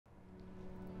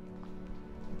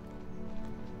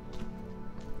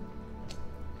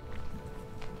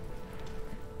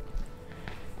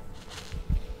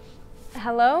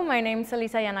Hello, my name is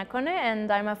Elisa Iannacone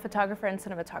and I'm a photographer and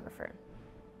cinematographer.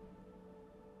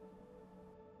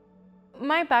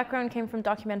 My background came from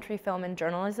documentary film and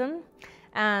journalism,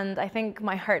 and I think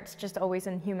my heart's just always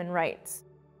in human rights.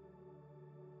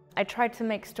 I tried to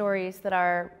make stories that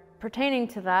are pertaining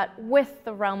to that with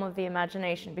the realm of the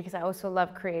imagination, because I also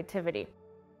love creativity.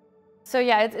 So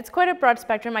yeah, it's quite a broad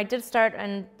spectrum. I did start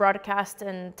in broadcast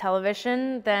and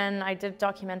television, then I did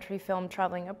documentary film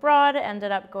traveling abroad,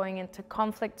 ended up going into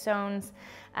conflict zones,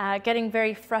 getting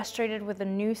very frustrated with the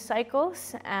news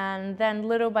cycles, and then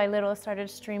little by little started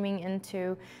streaming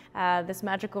into this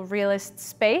magical realist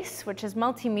space, which is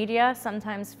multimedia,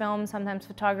 sometimes film, sometimes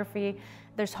photography.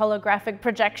 There's holographic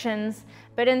projections,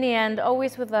 but in the end,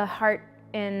 always with a heart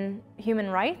in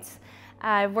human rights.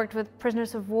 I've worked with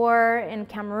prisoners of war in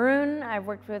Cameroon, I've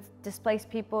worked with displaced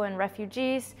people and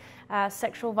refugees,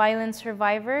 sexual violence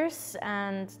survivors,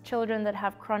 and children that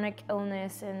have chronic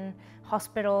illness in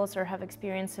hospitals or have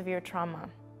experienced severe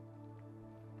trauma.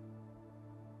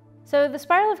 So the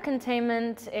Spiral of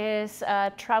Containment is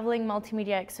a traveling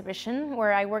multimedia exhibition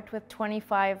where I worked with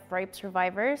 25 rape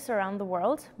survivors around the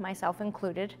world, myself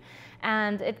included,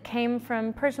 and it came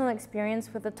from personal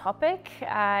experience with the topic.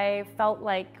 I felt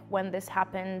like when this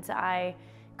happened, I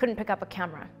couldn't pick up a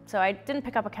camera. So I didn't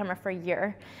pick up a camera for a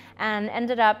year and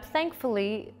ended up,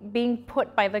 thankfully, being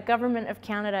put by the government of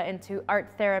Canada into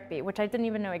art therapy, which I didn't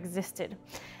even know existed.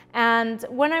 And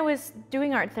when I was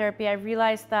doing art therapy, I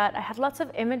realized that I had lots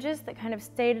of images that kind of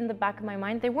stayed in the back of my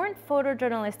mind. They weren't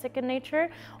photojournalistic in nature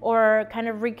or kind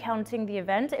of recounting the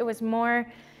event. It was more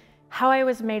how I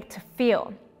was made to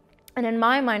feel. And in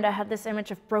my mind, I had this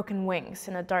image of broken wings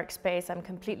in a dark space. I'm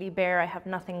completely bare, I have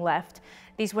nothing left.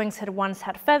 These wings had once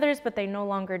had feathers, but they no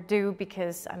longer do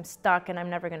because I'm stuck and I'm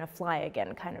never gonna fly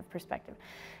again, kind of perspective.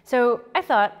 So I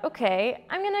thought, okay,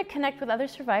 I'm gonna connect with other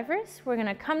survivors. We're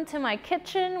gonna come to my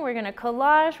kitchen, we're gonna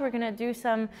collage, we're gonna do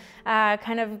some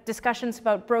kind of discussions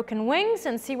about broken wings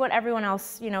and see what everyone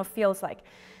else, feels like.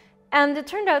 And it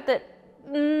turned out that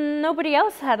nobody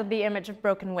else had the image of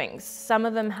broken wings. Some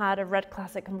of them had a red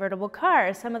classic convertible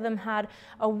car, some of them had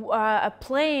a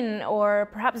plane or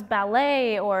perhaps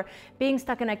ballet or being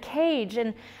stuck in a cage.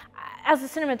 And as a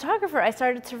cinematographer, I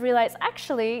started to realize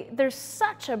actually there's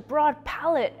such a broad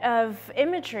palette of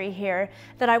imagery here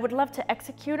that I would love to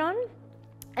execute on.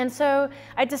 And so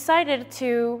I decided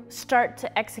to start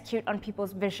to execute on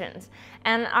people's visions.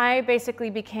 And I basically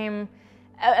became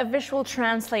a visual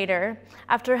translator.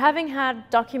 After having had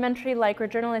documentary-like or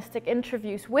journalistic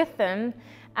interviews with them,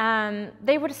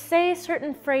 they would say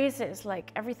certain phrases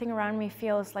like, everything around me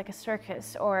feels like a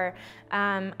circus, or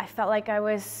I felt like I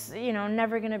was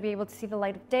never gonna be able to see the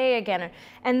light of day again.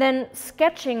 And then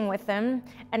sketching with them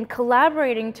and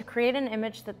collaborating to create an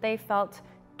image that they felt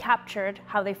captured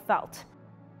how they felt.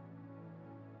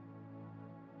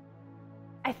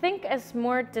 I think as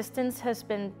more distance has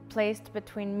been placed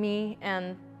between me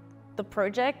and the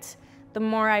project, the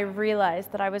more I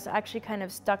realized that I was actually kind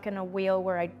of stuck in a wheel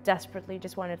where I desperately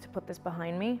just wanted to put this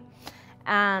behind me.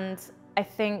 And I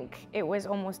think it was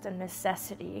almost a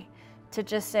necessity to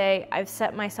just say, I've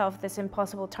set myself this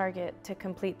impossible target to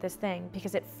complete this thing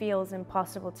because it feels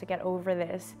impossible to get over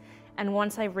this. And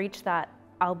once I reach that,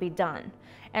 I'll be done.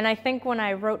 And I think when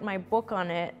I wrote my book on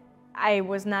it, I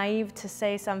was naive to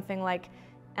say something like,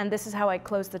 and this is how I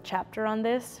close the chapter on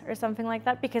this, or something like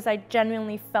that, because I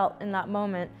genuinely felt in that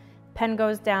moment, pen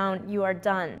goes down, you are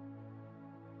done.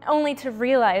 Only to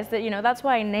realize that, that's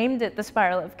why I named it the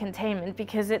Spiral of Containment,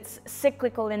 because it's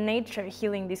cyclical in nature,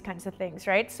 healing these kinds of things,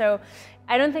 right? So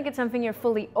I don't think it's something you're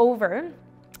fully over,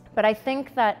 but I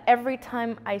think that every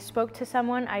time I spoke to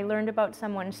someone, I learned about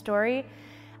someone's story,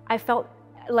 I felt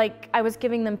like I was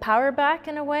giving them power back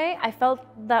in a way. I felt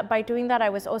that by doing that, I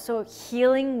was also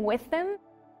healing with them.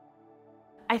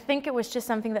 I think it was just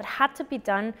something that had to be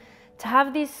done to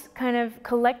have these kind of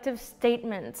collective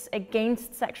statements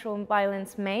against sexual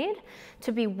violence made,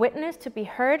 to be witnessed, to be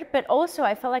heard, but also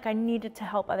I felt like I needed to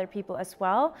help other people as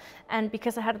well. And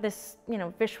because I had this,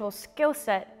 visual skill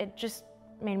set, it just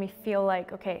made me feel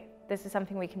like, okay, this is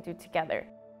something we can do together.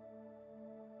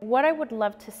 What I would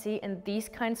love to see in these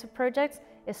kinds of projects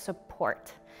is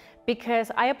support.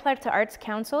 Because I applied to arts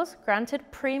councils, granted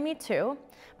pre-Me Too,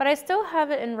 but I still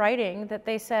have it in writing that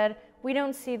they said, we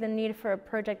don't see the need for a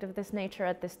project of this nature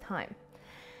at this time.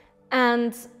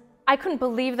 And I couldn't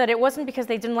believe that it wasn't because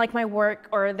they didn't like my work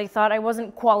or they thought I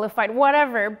wasn't qualified,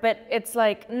 whatever, but it's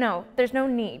like, no, there's no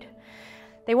need.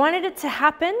 They wanted it to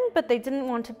happen, but they didn't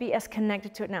want to be as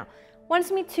connected to it now. Once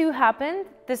Me Too happened,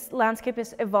 this landscape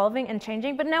is evolving and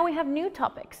changing, but now we have new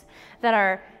topics that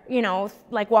are,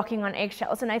 like walking on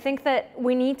eggshells. And I think that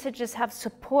we need to just have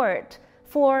support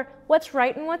for what's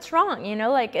right and what's wrong, you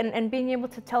know, like, and being able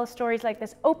to tell stories like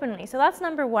this openly. So that's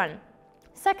number one.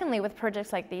 Secondly, with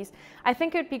projects like these, I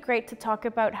think it would be great to talk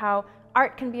about how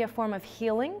art can be a form of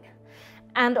healing,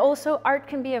 and also art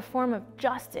can be a form of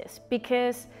justice,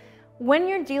 because when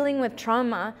you're dealing with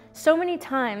trauma, so many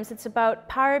times it's about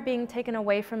power being taken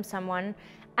away from someone,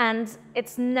 and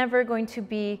it's never going to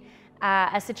be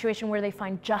a situation where they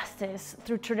find justice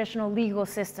through traditional legal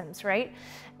systems, right?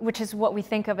 Which is what we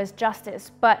think of as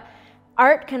justice. But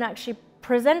art can actually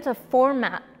present a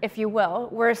format, if you will,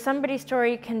 where somebody's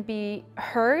story can be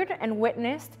heard and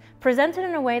witnessed, presented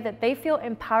in a way that they feel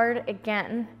empowered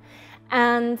again.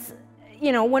 And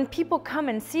you know, when people come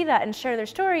and see that and share their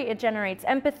story, it generates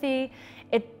empathy.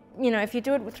 You know, if you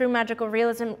do it through magical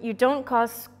realism, you don't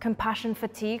cause compassion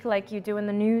fatigue like you do in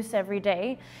the news every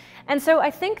day. And so I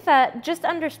think that just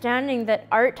understanding that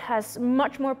art has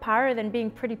much more power than being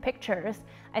pretty pictures,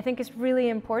 I think is really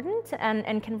important,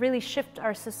 and can really shift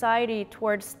our society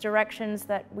towards directions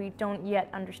that we don't yet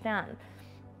understand.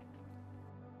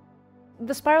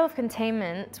 The Spiral of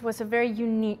Containment was a very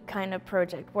unique kind of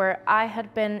project where I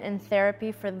had been in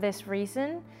therapy for this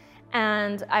reason,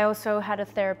 and I also had a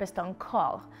therapist on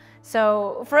call.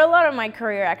 So for a lot of my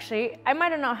career, actually, I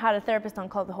might have not had a therapist on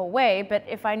call the whole way, but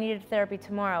if I needed therapy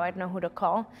tomorrow, I'd know who to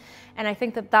call. And I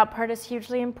think that that part is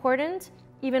hugely important.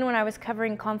 Even when I was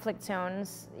covering conflict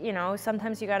zones, you know,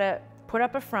 sometimes you gotta put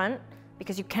up a front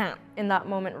because you can't in that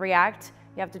moment react.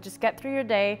 You have to just get through your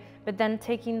day, but then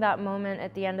taking that moment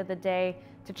at the end of the day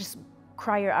to just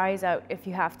cry your eyes out if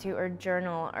you have to, or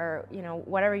journal, or you know,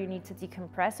 whatever you need to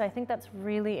decompress. So I think that's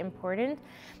really important.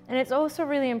 And it's also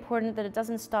really important that it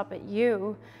doesn't stop at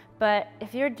you, but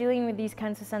if you're dealing with these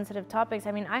kinds of sensitive topics,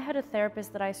 I mean, I had a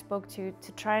therapist that I spoke to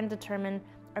try and determine,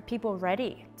 are people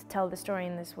ready to tell the story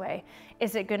in this way?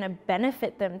 Is it gonna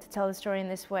benefit them to tell the story in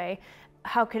this way?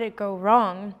 How could it go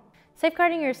wrong?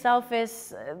 Safeguarding yourself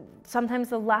is sometimes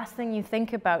the last thing you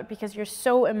think about because you're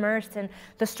so immersed in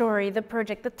the story, the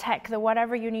project, the tech, the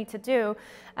whatever you need to do.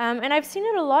 And I've seen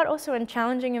it a lot also in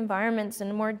challenging environments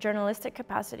and more journalistic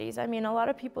capacities. I mean, a lot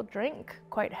of people drink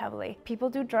quite heavily. People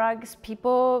do drugs,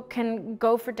 people can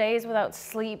go for days without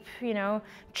sleep, you know,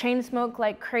 chain smoke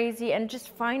like crazy, and just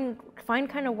find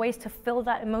kind of ways to fill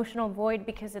that emotional void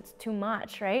because it's too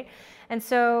much, right? And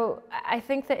so I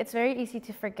think that it's very easy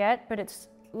to forget, but it's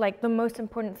like the most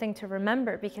important thing to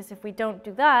remember, because if we don't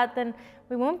do that, then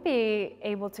we won't be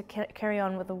able to carry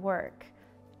on with the work.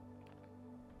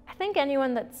 I think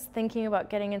anyone that's thinking about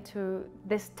getting into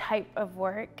this type of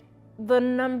work, the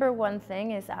number one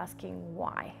thing is asking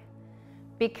why.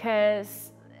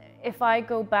 Because if I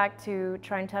go back to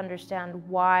trying to understand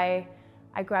why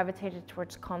I gravitated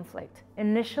towards conflict,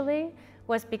 initially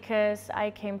was because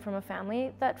I came from a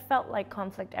family that felt like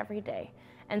conflict every day.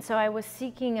 And so I was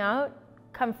seeking out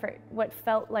comfort, what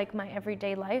felt like my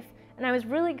everyday life. And I was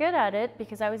really good at it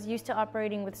because I was used to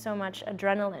operating with so much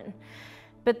adrenaline.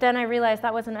 But then I realized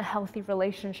that wasn't a healthy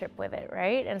relationship with it,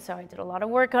 right? And so I did a lot of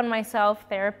work on myself,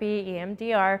 therapy,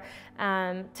 EMDR,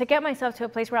 to get myself to a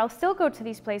place where I'll still go to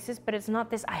these places, but it's not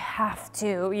this I have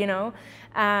to, you know?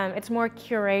 It's more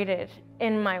curated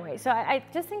in my way. So I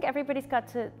just think everybody's got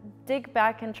to dig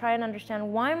back and try and understand,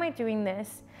 why am I doing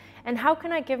this? And how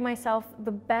can I give myself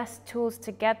the best tools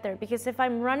to get there? Because if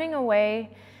I'm running away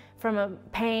from a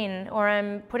pain, or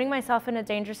I'm putting myself in a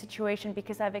dangerous situation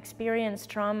because I've experienced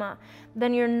trauma,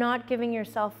 then you're not giving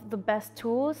yourself the best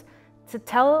tools to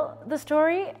tell the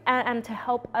story and to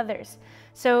help others.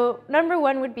 So number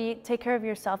one would be take care of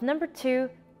yourself. Number two,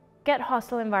 get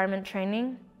hostile environment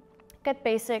training. Get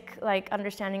basic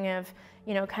understanding of,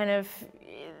 you know, kind of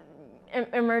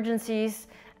emergencies.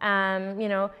 You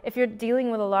know, if you're dealing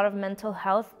with a lot of mental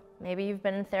health, maybe you've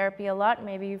been in therapy a lot,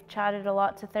 maybe you've chatted a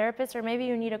lot to therapists, or maybe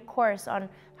you need a course on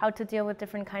how to deal with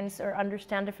different kinds or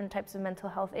understand different types of mental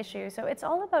health issues. So it's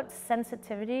all about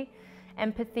sensitivity,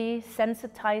 empathy,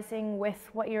 sensitizing with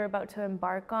what you're about to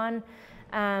embark on,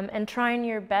 and trying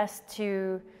your best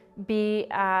to be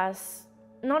as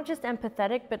not just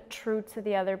empathetic, but true to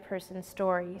the other person's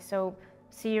story. So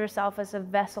see yourself as a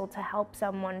vessel to help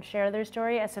someone share their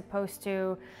story, as opposed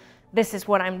to, this is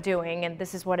what I'm doing and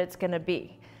this is what it's gonna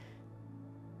be.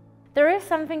 There is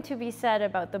something to be said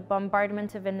about the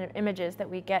bombardment of images that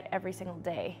we get every single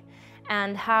day,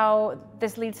 and how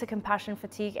this leads to compassion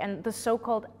fatigue and the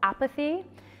so-called apathy.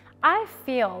 I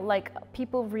feel like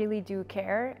people really do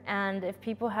care, and if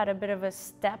people had a bit of a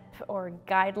step or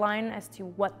guideline as to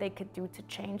what they could do to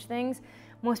change things,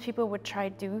 most people would try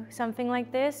to do something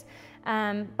like this.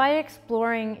 By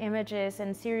exploring images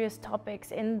and serious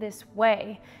topics in this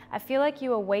way, I feel like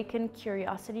you awaken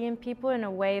curiosity in people in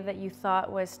a way that you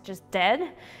thought was just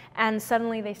dead, and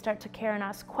suddenly they start to care and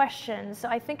ask questions. So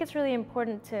I think it's really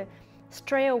important to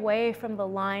stray away from the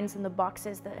lines and the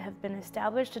boxes that have been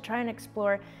established to try and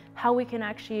explore how we can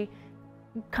actually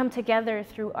come together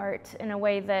through art in a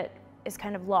way that is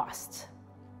kind of lost.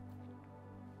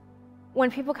 When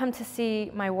people come to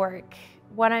see my work,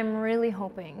 what I'm really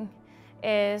hoping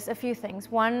is a few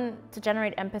things. One, to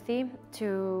generate empathy,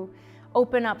 to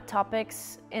open up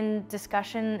topics in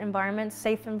discussion environments,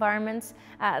 safe environments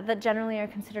that generally are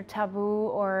considered taboo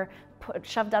or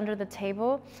shoved under the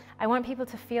table. I want people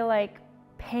to feel like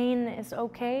pain is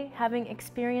okay, having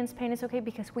experienced pain is okay,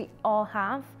 because we all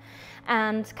have,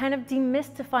 and kind of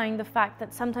demystifying the fact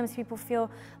that sometimes people feel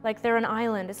like they're an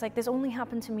island. It's like, this only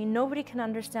happened to me, nobody can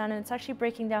understand, and it's actually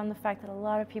breaking down the fact that a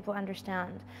lot of people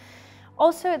understand.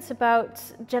 Also, it's about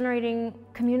generating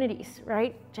communities,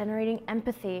 right? Generating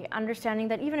empathy, understanding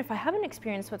that even if I haven't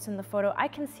experienced what's in the photo, I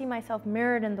can see myself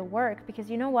mirrored in the work,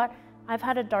 because you know what? I've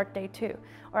had a dark day too,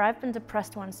 or I've been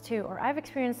depressed once too, or I've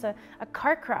experienced a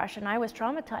car crash and I was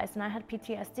traumatized and I had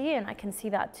PTSD, and I can see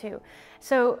that too.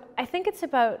 So I think it's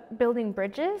about building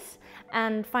bridges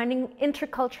and finding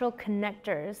intercultural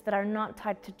connectors that are not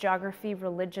tied to geography,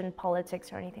 religion,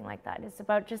 politics, or anything like that. It's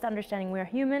about just understanding we're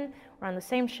human, we're on the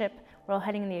same ship, we're all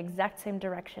heading in the exact same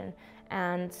direction,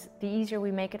 and the easier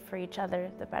we make it for each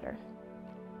other, the better.